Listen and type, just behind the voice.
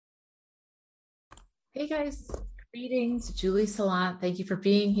Hey guys, greetings, Julie Salant. Thank you for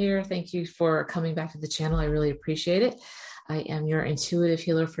being here. Thank you for coming back to the channel. I really appreciate it. I am your intuitive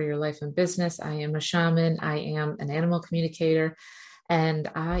healer for your life and business. I am a shaman. I am an animal communicator, and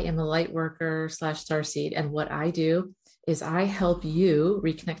I am a light worker slash starseed. And what I do is I help you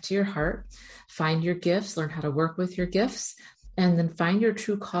reconnect to your heart, find your gifts, learn how to work with your gifts, and then find your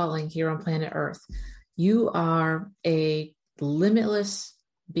true calling here on planet Earth. You are a limitless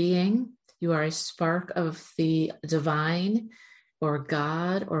being. You are a spark of the divine or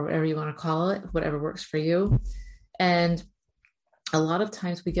God or whatever you want to call it, whatever works for you. And a lot of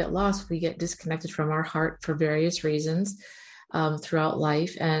times we get lost, we get disconnected from our heart for various reasons throughout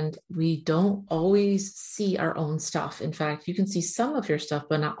life, and we don't always see our own stuff. In fact, you can see some of your stuff,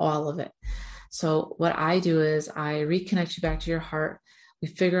 but not all of it. So, what I do is I reconnect you back to your heart. We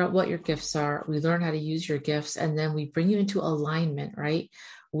figure out what your gifts are. We learn how to use your gifts, and then we bring you into alignment, right,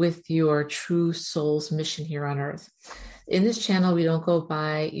 with your true soul's mission here on earth. In this channel, we don't go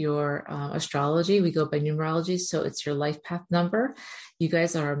by your astrology. We go by numerology. So it's your life path number. You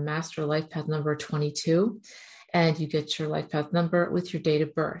guys are a master life path number 22, and you get your life path number with your date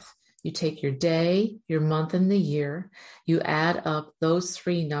of birth. You take your day, your month, and the year. You add up those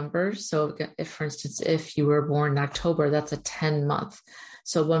three numbers. So, if, for instance, if you were born in October, that's a 10 month.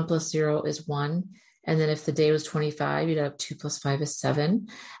 So 1 plus 0 is 1. And then if the day was 25, you'd add up 2 plus 5 is 7.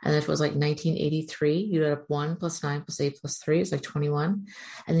 And if it was like 1983, you'd add up 1 plus 9 plus 8 plus 3 is like 21.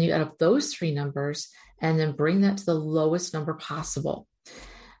 And then you add up those three numbers and then bring that to the lowest number possible.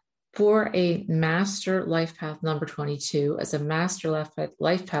 For a master life path number 22, as a master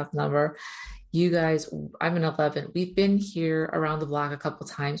life path number, you guys, I'm an 11. We've been here around the block a couple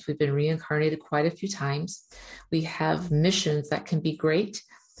of times. We've been reincarnated quite a few times. We have missions that can be great.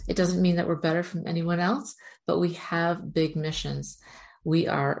 It doesn't mean that we're better from anyone else, but we have big missions. We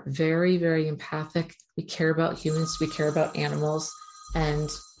are very, very empathic. We care about humans. We care about animals. And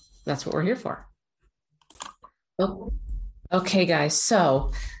that's what we're here for. Oh, okay, guys.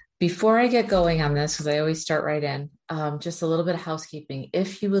 So before I get going on this, because I always start right in, just a little bit of housekeeping.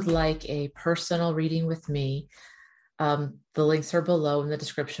 If you would like a personal reading with me, the links are below in the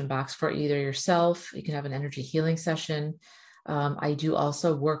description box for either yourself. You can have an energy healing session. I do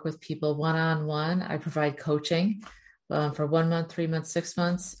also work with people one-on-one. I provide coaching for 1 month, 3 months, 6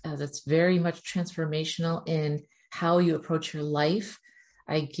 months. That's very much transformational in how you approach your life.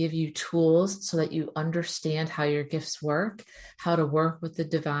 I give you tools so that you understand how your gifts work, how to work with the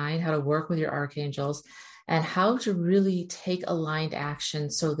divine, how to work with your archangels, and how to really take aligned action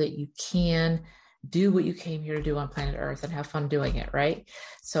so that you can do what you came here to do on planet Earth and have fun doing it, right?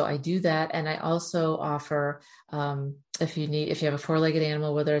 So I do that. And I also offer, if you have a four-legged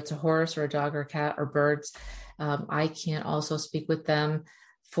animal, whether it's a horse or a dog or a cat or birds, I can also speak with them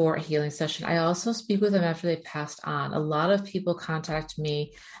for a healing session. I also speak with them after they've passed on. A lot of people contact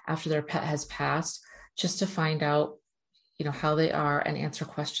me after their pet has passed just to find out, how they are and answer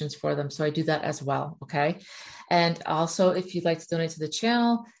questions for them. So I do that as well. Okay. And also, if you'd like to donate to the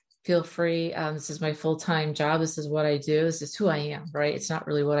channel, feel free. This is my full-time job. This is what I do. This is who I am, right? It's not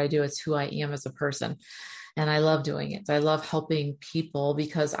really what I do. It's who I am as a person. And I love doing it. I love helping people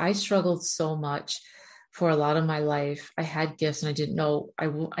because I struggled so much for a lot of my life. I had gifts and I didn't know,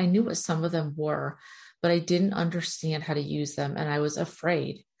 I knew what some of them were, but I didn't understand how to use them. And I was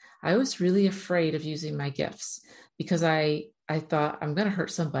afraid. I was really afraid of using my gifts because I thought I'm going to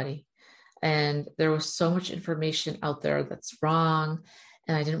hurt somebody. And there was so much information out there that's wrong.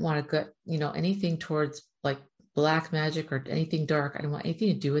 And I didn't want to get, anything towards like black magic or anything dark. I didn't want anything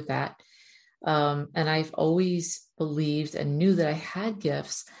to do with that. And I've always believed and knew that I had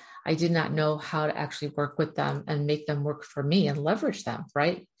gifts. I did not know how to actually work with them and make them work for me and leverage them,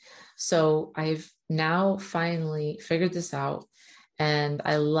 right? So I've now finally figured this out and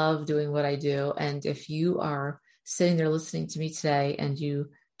I love doing what I do. And if you are sitting there listening to me today and you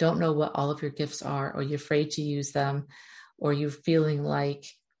don't know what all of your gifts are, or you're afraid to use them, or you're feeling like,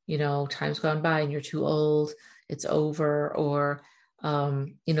 time's gone by and you're too old, it's over, or,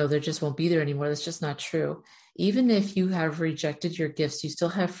 there just won't be there anymore. That's just not true. Even if you have rejected your gifts, you still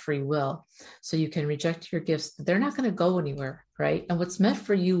have free will. So you can reject your gifts. They're not going to go anywhere, right? And what's meant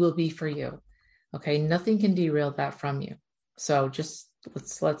for you will be for you. Okay. Nothing can derail that from you. So just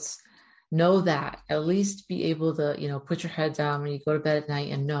let's know that, at least be able to, put your head down when you go to bed at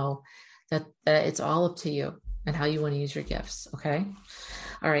night and know that it's all up to you and how you want to use your gifts. Okay.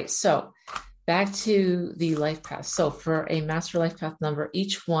 All right. So back to the life path. So for a master life path number,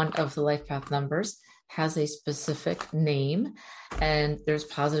 each one of the life path numbers has a specific name, and there's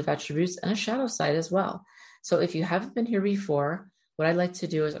positive attributes and a shadow side as well. So if you haven't been here before, what I'd like to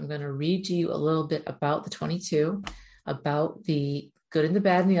do is I'm going to read to you a little bit about the 22, about the good and the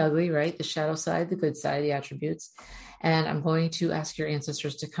bad and the ugly, right? The shadow side, the good side, the attributes. And I'm going to ask your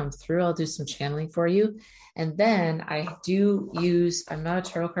ancestors to come through. I'll do some channeling for you. And then I do use, I'm not a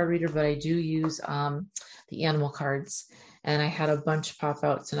tarot card reader, but I do use the animal cards. And I had a bunch pop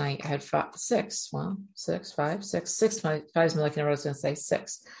out tonight. I had six five's molecular. I was going to say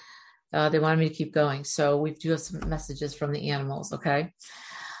six. They wanted me to keep going. So we do have some messages from the animals. Okay.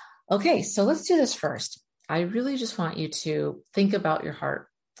 Okay. So let's do this first. I really just want you to think about your heart.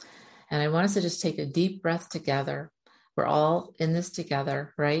 And I want us to just take a deep breath together. We're all in this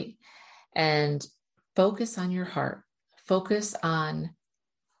together, right? And focus on your heart. Focus on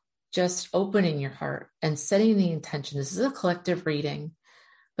just opening your heart and setting the intention. This is a collective reading,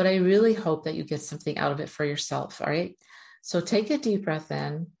 but I really hope that you get something out of it for yourself. All right. So take a deep breath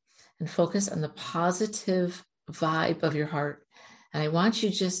in and focus on the positive vibe of your heart. And I want you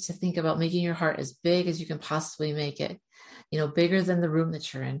just to think about making your heart as big as you can possibly make it, bigger than the room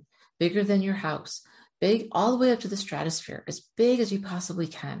that you're in, bigger than your house, big all the way up to the stratosphere, as big as you possibly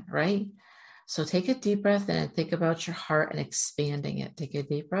can, right? So take a deep breath in and think about your heart and expanding it. Take a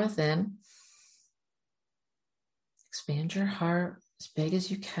deep breath in, expand your heart as big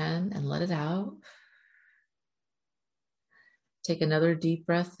as you can and let it out. Take another deep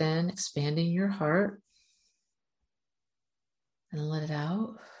breath in, expanding your heart, and let it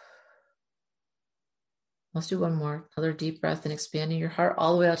out. Let's do one more. Another deep breath in, expanding your heart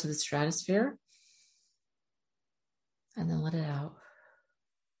all the way out to the stratosphere, and then let it out.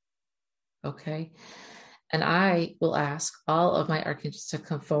 Okay. And I will ask all of my archangels to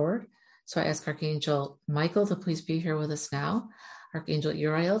come forward. So I ask Archangel Michael to please be here with us now. Archangel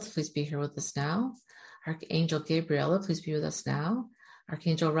Uriel to please be here with us now. Archangel Gabriella, please be with us now.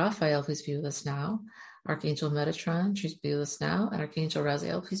 Archangel Raphael, please be with us now. Archangel Metatron, please be with us now. And Archangel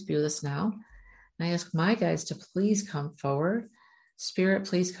Raziel, please be with us now. And I ask my guides to please come forward. Spirit,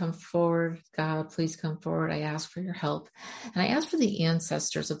 please come forward. God, please come forward. I ask for your help. And I ask for the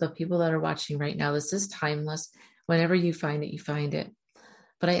ancestors of the people that are watching right now. This is timeless. Whenever you find it, you find it.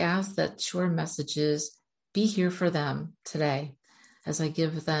 But I ask that your messages be here for them today as I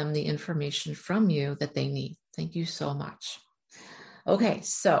give them the information from you that they need. Thank you so much. Okay,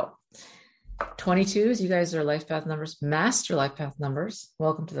 so 22s, you guys are life path numbers, master life path numbers.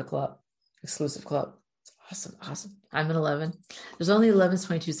 Welcome to the club, exclusive club. Awesome. I'm an 11. There's only 11s,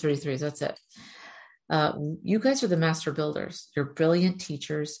 22s, 33s. That's it. You guys are the master builders. You're brilliant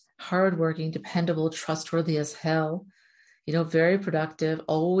teachers, hardworking, dependable, trustworthy as hell. Very productive,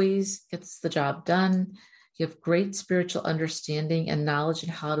 always gets the job done. You have great spiritual understanding and knowledge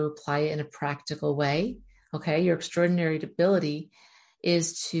and how to apply it in a practical way. Okay. Your extraordinary ability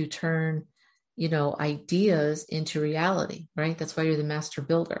is to turn, ideas into reality, right? That's why you're the master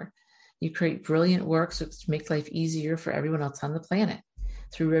builder. You create brilliant works to make life easier for everyone else on the planet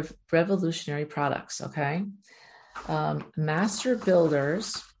through revolutionary products, okay? Master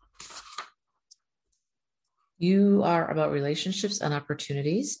builders, you are about relationships and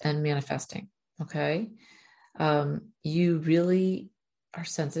opportunities and manifesting, okay? You really are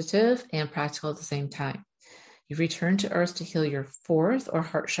sensitive and practical at the same time. You return to earth to heal your fourth or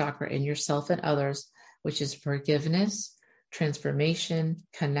heart chakra in yourself and others, which is forgiveness, transformation,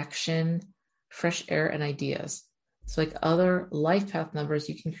 connection, fresh air, and ideas. So like other life path numbers,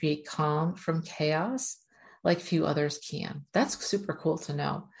 you can create calm from chaos like few others can. That's super cool to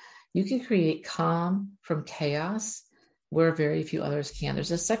know. You can create calm from chaos where very few others can.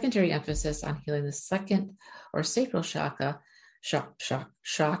 There's a secondary emphasis on healing the second or sacral chakra,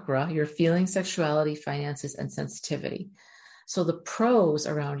 your feelings, sexuality, finances, and sensitivity. So the pros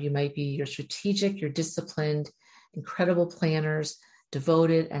around you might be you're strategic, you're disciplined, incredible planners,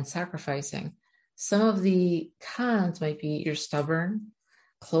 devoted, and sacrificing. Some of the cons might be you're stubborn,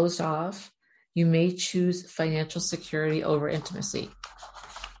 closed off. You may choose financial security over intimacy.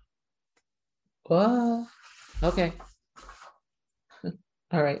 Whoa. Okay.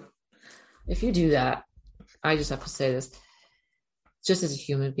 All right. If you do that, I just have to say this, just as a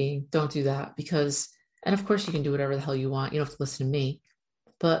human being, don't do that and of course you can do whatever the hell you want. You don't have to listen to me,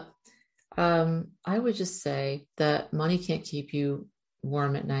 but I would just say that money can't keep you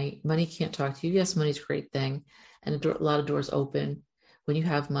warm at night. Money can't talk to you. Yes, money's a great thing. And a lot of doors open when you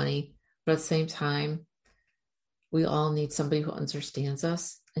have money. But at the same time, we all need somebody who understands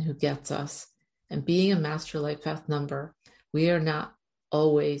us and who gets us. And being a master life path number, we are not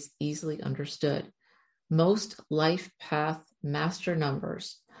always easily understood. Most life path master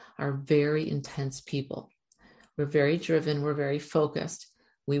numbers are very intense people. We're very driven. We're very focused.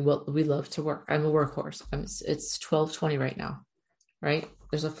 We love to work. I'm a workhorse. It's 12:20 right now. right?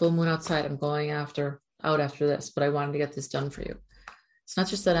 There's a full moon outside. I'm going out after this, but I wanted to get this done for you. It's not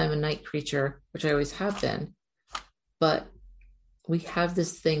just that I'm a night creature, which I always have been, but we have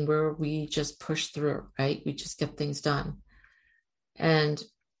this thing where we just push through, right? We just get things done. And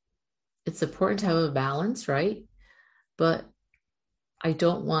it's important to have a balance, right? But I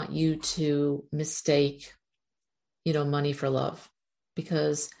don't want you to mistake, money for love,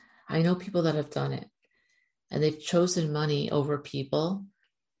 because I know people that have done it and they've chosen money over people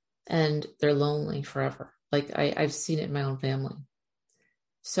and they're lonely forever. Like I've seen it in my own family.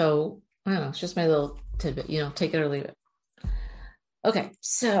 So I don't know, it's just my little tidbit, take it or leave it. Okay,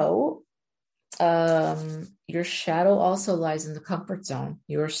 so your shadow also lies in the comfort zone.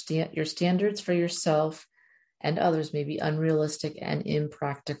 Your standards for yourself and others may be unrealistic and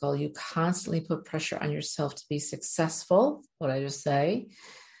impractical. You constantly put pressure on yourself to be successful. What did I just say?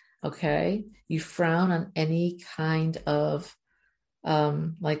 Okay. You frown on any kind of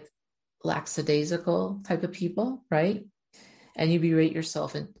like lackadaisical type of people, right? And you berate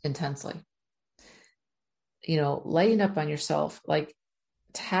yourself intensely. Lighten up on yourself, like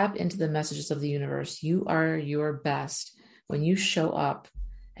tap into the messages of the universe. You are your best when you show up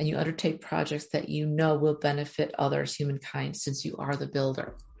and you undertake projects that will benefit others, humankind, since you are the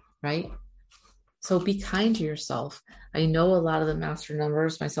builder, right? So be kind to yourself. I know a lot of the master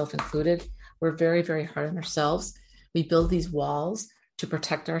numbers, myself included, we're very, very hard on ourselves. We build these walls to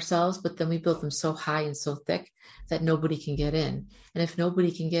protect ourselves, but then we build them so high and so thick that nobody can get in. And if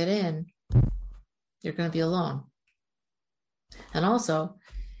nobody can get in, you're going to be alone. And also,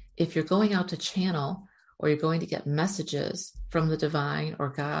 if you're going out to channel or you're going to get messages from the divine or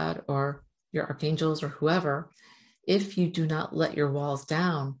God or your archangels or whoever, if you do not let your walls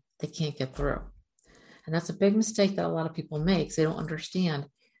down, they can't get through. And that's a big mistake that a lot of people make. They don't understand.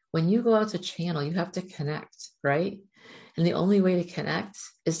 When you go out to channel, you have to connect, right? And the only way to connect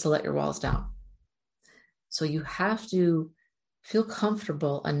is to let your walls down. So you have to feel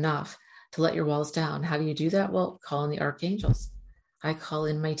comfortable enough to let your walls down. How do you do that? Well, call in the archangels. I call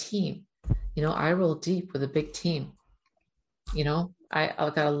in my team. I roll deep with a big team.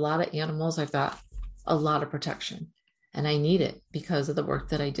 I've got a lot of animals. I've got a lot of protection, and I need it because of the work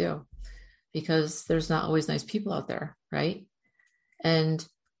that I do, because there's not always nice people out there, right? And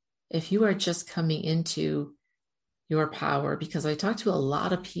if you are just coming into your power, because I talk to a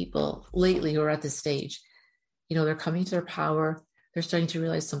lot of people lately who are at this stage, they're coming to their power, they're starting to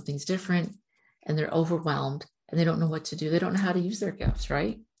realize something's different, and they're overwhelmed and they don't know what to do. They don't know how to use their gifts,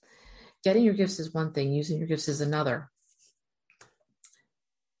 right? Getting your gifts is one thing, using your gifts is another.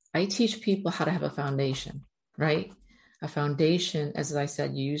 I teach people how to have a foundation, right? A foundation, as I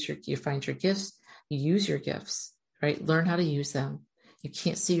said, you find your gifts, you use your gifts, right? Learn how to use them. You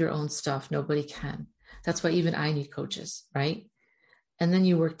can't see your own stuff. Nobody can. That's why even I need coaches, right? And then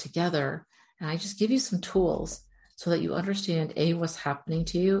you work together, and I just give you some tools so that you understand A, what's happening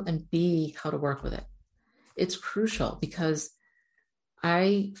to you, and B, how to work with it. It's crucial because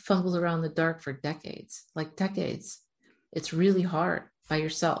I fumbled around the dark for decades. It's really hard by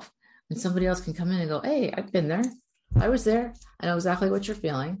yourself. And somebody else can come in and go, hey, I've been there. I was there. I know exactly what you're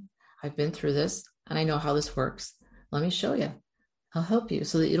feeling. I've been through this and I know how this works. Let me show you. I'll help you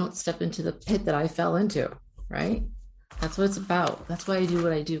so that you don't step into the pit that I fell into, right? That's what it's about. That's why I do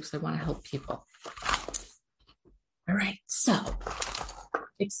what I do, because I want to help people. All right. So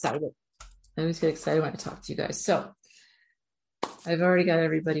excited. I always get excited when I talk to you guys. So I've already got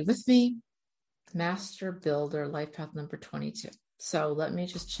everybody with me. Master Builder, Life Path number 22. So let me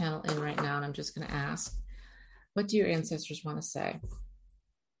just channel in right now, and I'm just going to ask, what do your ancestors want to say?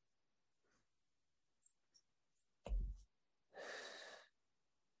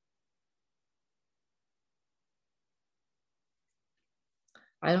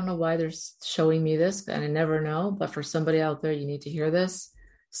 I don't know why they're showing me this, and I never know, but for somebody out there, you need to hear this.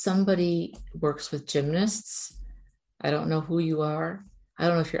 Somebody works with gymnasts. I don't know who you are. I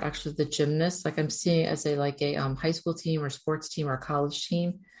don't know if you're actually the gymnast. Like I'm seeing as a high school team or sports team or college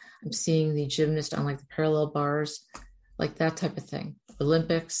team. I'm seeing the gymnast on like the parallel bars, like that type of thing.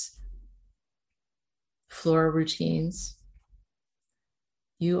 Olympics, floor routines.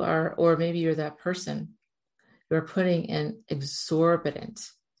 You are, or maybe you're that person. You're putting an exorbitant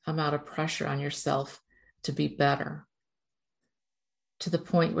amount of pressure on yourself to be better, to the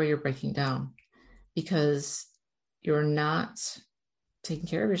point where you're breaking down because you're not taking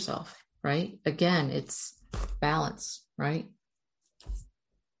care of yourself, right? Again, it's balance, right?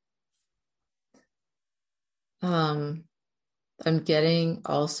 I'm getting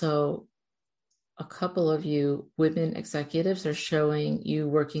also a couple of you women executives are showing you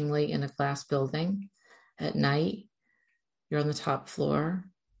working late in a glass building at night. You're on the top floor.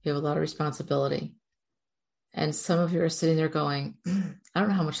 You have a lot of responsibility. And some of you are sitting there going, I don't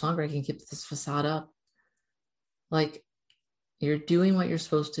know how much longer I can keep this facade up. Like, you're doing what you're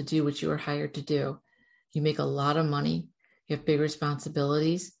supposed to do, what you were hired to do. You make a lot of money. You have big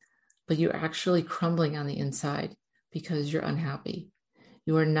responsibilities, but you're actually crumbling on the inside because you're unhappy.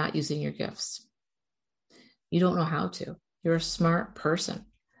 You are not using your gifts. You don't know how to. You're a smart person,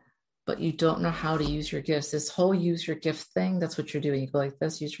 but you don't know how to use your gifts. This whole use your gift thing, that's what you're doing. You go like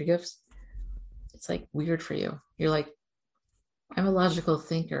this, use your gifts. It's like weird for you. You're like, I'm a logical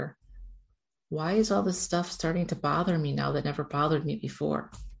thinker. Why is all this stuff starting to bother me now that never bothered me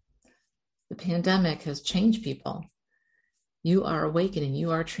before? The pandemic has changed people. You are awakening,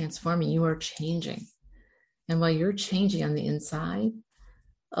 you are transforming, you are changing. And while you're changing on the inside,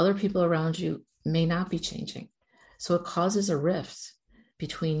 other people around you may not be changing. So it causes a rift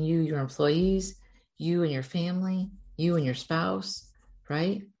between you, your employees, you and your family, you and your spouse,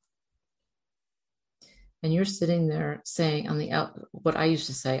 right? And you're sitting there saying what I used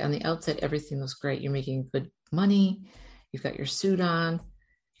to say, on the outside, everything looks great. You're making good money. You've got your suit on.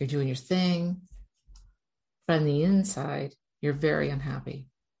 You're doing your thing. But on the inside, you're very unhappy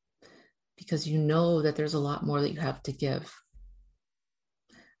because you know that there's a lot more that you have to give.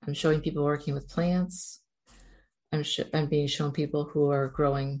 I'm showing people working with plants. I'm being shown people who are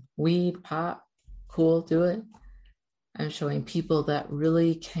growing weed, pot, cool, do it. I'm showing people that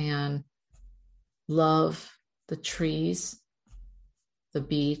really can love the trees, the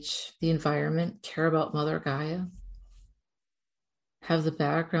beach, the environment, care about Mother Gaia, have the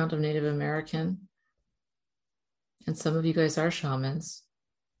background of Native American. And some of you guys are shamans,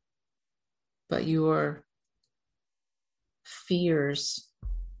 but your fears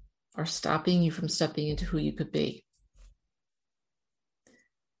are stopping you from stepping into who you could be.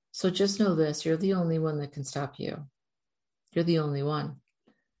 So just know this, you're the only one that can stop you. You're the only one.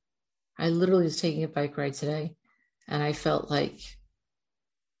 I literally was taking a bike ride today and I felt like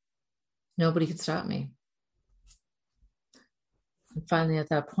nobody could stop me. And finally at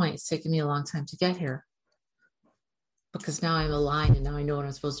that point, it's taken me a long time to get here because now I'm aligned and now I know what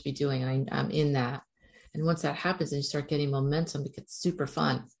I'm supposed to be doing and I'm in that. And once that happens and you start getting momentum, it gets super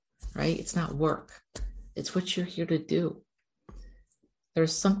fun, right? It's not work. It's what you're here to do.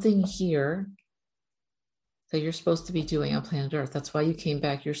 There's something here that you're supposed to be doing on planet Earth. That's why you came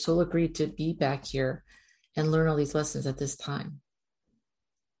back. Your soul agreed to be back here and learn all these lessons at this time.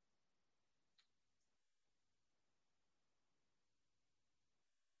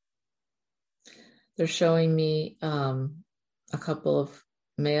 They're showing me a couple of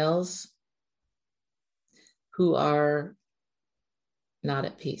males who are not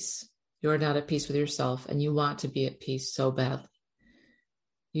at peace. You're not at peace with yourself and you want to be at peace so badly.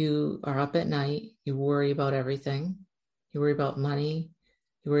 You are up at night, you worry about everything. You worry about money,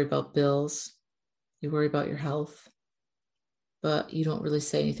 you worry about bills, you worry about your health, but you don't really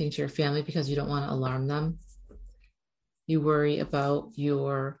say anything to your family because you don't want to alarm them. You worry about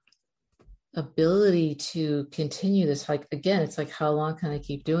your ability to continue this. Like, again, it's like, how long can I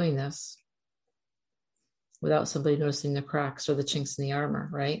keep doing this without somebody noticing the cracks or the chinks in the armor,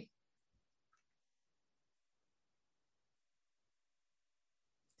 right?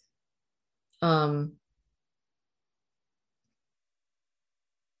 A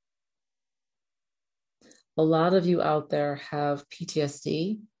lot of you out there have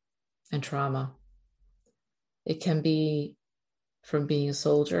PTSD and trauma. It can be from being a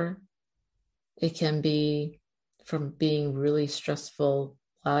soldier. It can be from being really stressful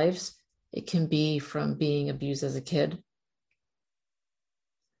lives. It can be from being abused as a kid.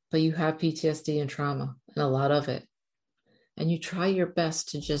 But you have PTSD and trauma, and a lot of it. And you try your best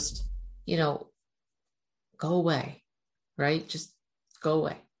to just, go away, right? Just go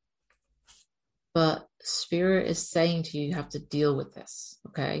away. But Spirit is saying to you, you have to deal with this,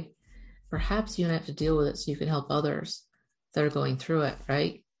 okay? Perhaps you don't have to deal with it so you can help others that are going through it,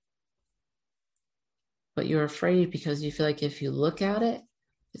 right? But you're afraid because you feel like if you look at it,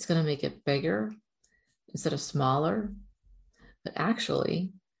 it's going to make it bigger instead of smaller. But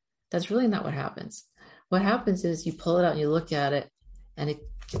actually, that's really not what happens. What happens is you pull it out and you look at it and it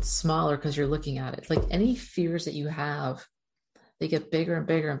gets smaller because you're looking at it. Like any fears that you have, they get bigger and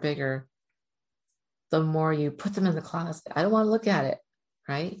bigger and bigger the more you put them in the closet. I don't want to look at it,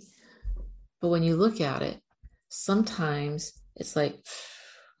 right? But when you look at it, sometimes it's like,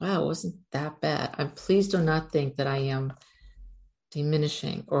 wow, it wasn't that bad. Please do not think that I am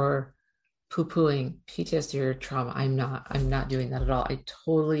diminishing or poo-pooing PTSD or trauma. I'm not doing that at all. I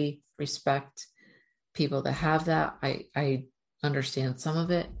totally respect people that have that. I understand some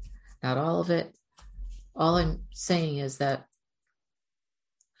of it, not all of it, All I'm saying is that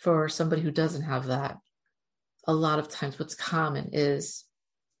for somebody who doesn't have that, a lot of times what's common is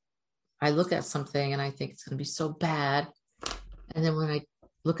I look at something and I think it's going to be so bad. And then when I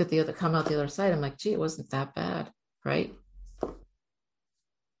look at come out the other side, I'm like, gee, it wasn't that bad, right?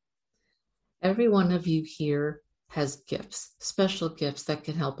 Every one of you here has gifts, special gifts that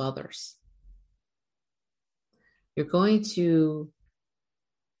can help others. You're going to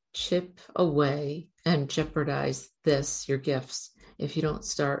chip away and jeopardize your gifts, if you don't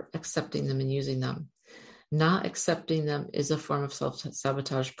start accepting them and using them. Not accepting them is a form of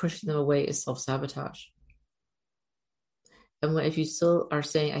self-sabotage. Pushing them away is self-sabotage. And if you still are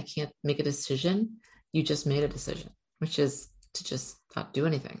saying, I can't make a decision, you just made a decision, which is to just not do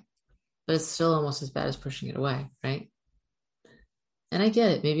anything. But it's still almost as bad as pushing it away, right? And I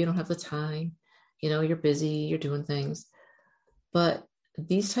get it. Maybe you don't have the time. You're busy, you're doing things. But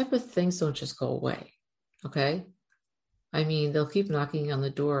these type of things don't just go away, okay? I mean, they'll keep knocking on the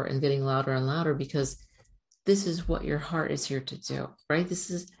door and getting louder and louder because this is what your heart is here to do, right? This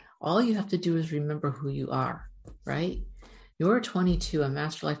is all you have to do is remember who you are, right? You're 22, a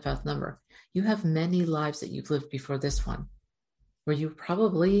master life path number. You have many lives that you've lived before this one. Were you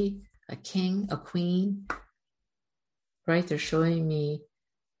probably a king, a queen, right? They're showing me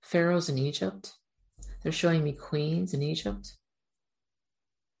pharaohs in Egypt. They're showing me queens in Egypt.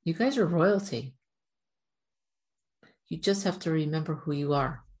 You guys are royalty. You just have to remember who you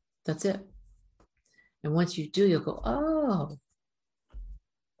are. That's it. And once you do, you'll go, oh.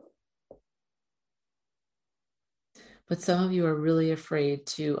 But some of you are really afraid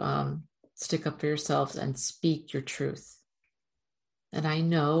to stick up for yourselves and speak your truth. And I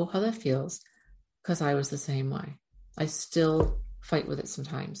know how that feels because I was the same way. I still fight with it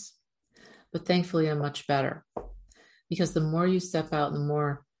sometimes. But thankfully, I'm much better. Because the more you step out, the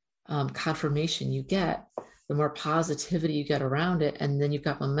more confirmation you get, the more positivity you get around it, and then you've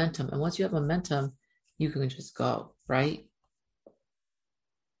got momentum. And once you have momentum, you can just go, right?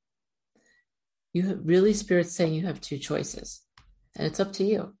 Spirit's saying you have two choices, and it's up to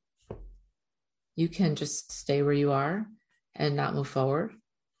you. You can just stay where you are and not move forward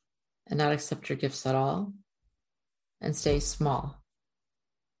and not accept your gifts at all and stay small.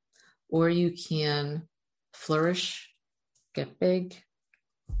 Or you can flourish, get big,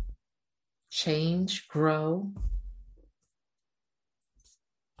 change, grow,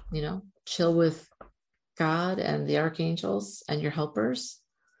 chill with God and the archangels and your helpers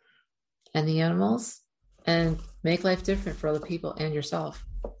and the animals and make life different for other people and yourself.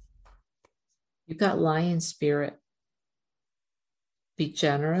 You've got lion spirit. Be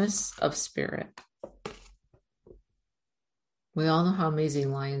generous of spirit. We all know how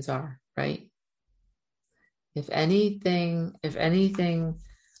amazing lions are, right? If anything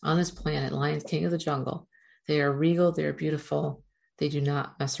on this planet, lions, king of the jungle, they are regal, they are beautiful, they do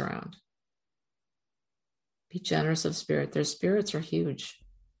not mess around. Be generous of spirit. Their spirits are huge.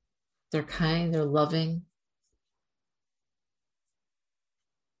 They're kind, they're loving.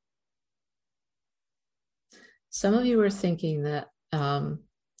 Some of you are thinking that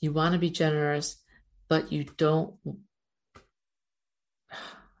you want to be generous, but you don't.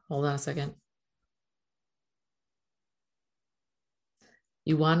 Hold on a second.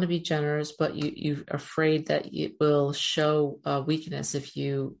 You want to be generous, but you're afraid that it will show weakness if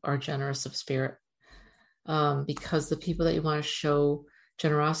you are generous of spirit. Because the people that you want to show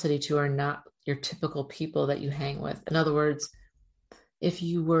generosity to are not your typical people that you hang with. In other words, if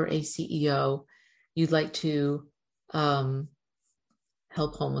you were a CEO, you'd like to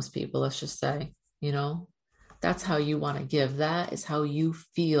help homeless people, let's just say, that's how you want to give. That is how you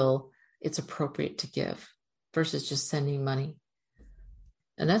feel it's appropriate to give versus just sending money.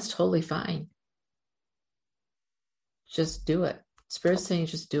 And that's totally fine. Just do it. Spirit's saying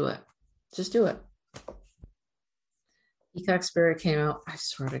just do it. Just do it. Peacock Spirit came out. I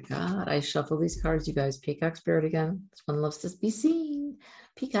swear to God, I shuffle these cards, you guys. Peacock Spirit again. This one loves to be seen.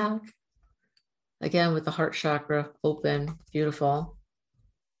 Peacock. Again, with the heart chakra open. Beautiful.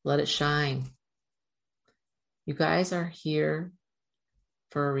 Let it shine. You guys are here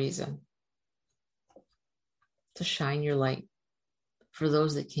for a reason. To shine your light. For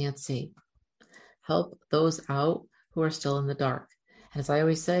those that can't see. Help those out who are still in the dark. And as I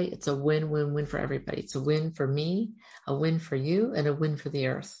always say, it's a win-win-win for everybody. It's a win for me, a win for you, and a win for the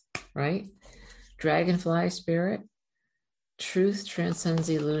earth, right? Dragonfly spirit, truth transcends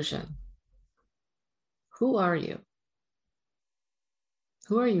illusion. Who are you?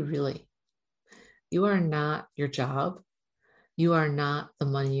 Who are you really? You are not your job. You are not the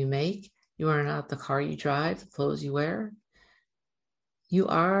money you make. You are not the car you drive, the clothes you wear. You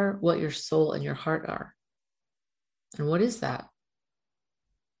are what your soul and your heart are. And what is that?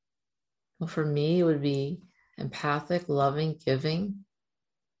 Well, for me, it would be empathic, loving, giving.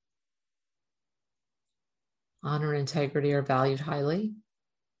 Honor and integrity are valued highly.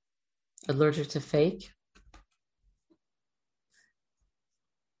 Allergic to fake.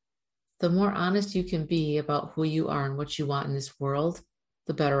 The more honest you can be about who you are and what you want in this world,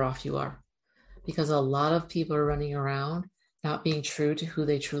 the better off you are. Because a lot of people are running around not being true to who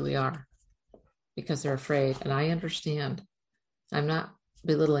they truly are because they're afraid. And I understand. I'm not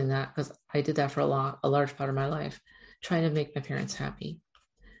belittling that because I did that for a large part of my life, trying to make my parents happy.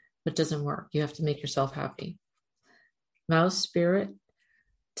 But it doesn't work. You have to make yourself happy. Mouse spirit,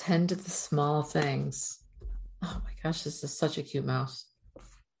 tend to the small things. Oh my gosh, this is such a cute mouse.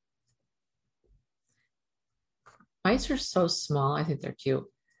 Mice are so small. I think they're cute.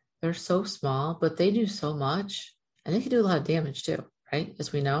 They're so small, but they do so much. And they can do a lot of damage too, right?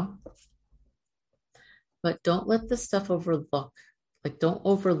 As we know. But don't let this stuff overlook. Like, don't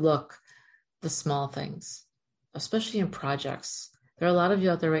overlook the small things, especially in projects. There are a lot of you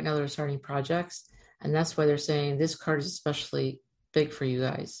out there right now that are starting projects. And that's why they're saying this card is especially big for you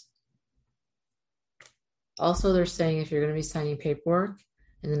guys. Also, they're saying if you're going to be signing paperwork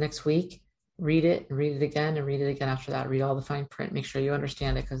in the next week, read it and read it again and read it again after that. Read all the fine print. Make sure you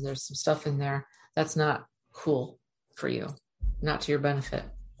understand it because there's some stuff in there that's not cool for you, not to your benefit.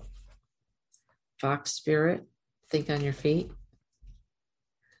 Fox spirit, think on your feet.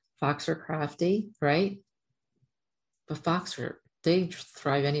 Fox are crafty, right? But fox they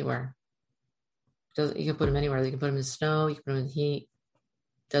thrive anywhere. You can put them anywhere. You can put them in snow. You can put them in heat.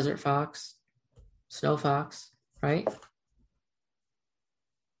 Desert fox, snow fox, right?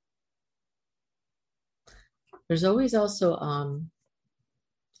 There's always also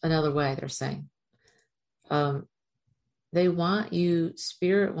another way they're saying. They want you,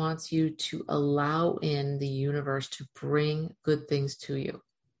 spirit wants you to allow in the universe to bring good things to you.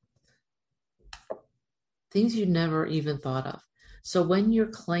 Things you never even thought of. So when you're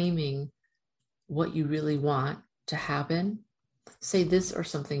claiming what you really want to happen, say this or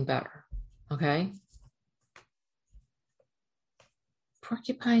something better, okay?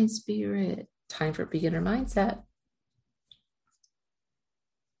 Porcupine spirit, time for beginner mindset.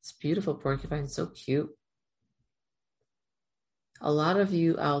 It's beautiful, porcupine, so cute. A lot of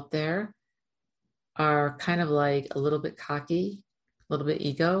you out there are kind of like a little bit cocky, a little bit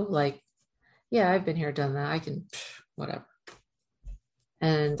ego, like, yeah, I've been here, done that. I can, whatever.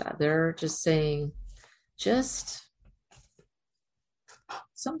 And they're just saying,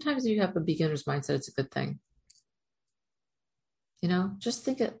 sometimes you have a beginner's mindset, it's a good thing. You know, just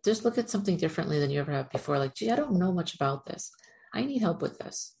look at something differently than you ever have before. Like, gee, I don't know much about this. I need help with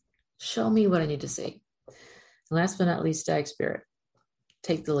this. Show me what I need to see. And last but not least, stag spirit.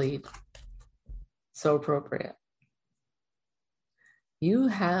 Take the lead. So appropriate. You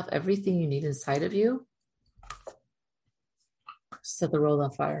have everything you need inside of you. Set the world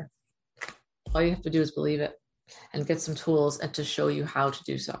on fire. All you have to do is believe it and get some tools and to show you how to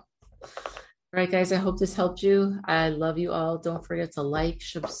do so. All right, guys, I hope this helped you. I love you all. Don't forget to like,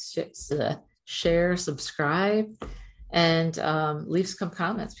 share, subscribe, and leave some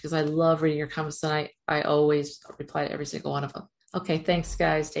comments because I love reading your comments, and I always reply to every single one of them. Okay, thanks,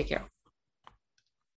 guys. Take care.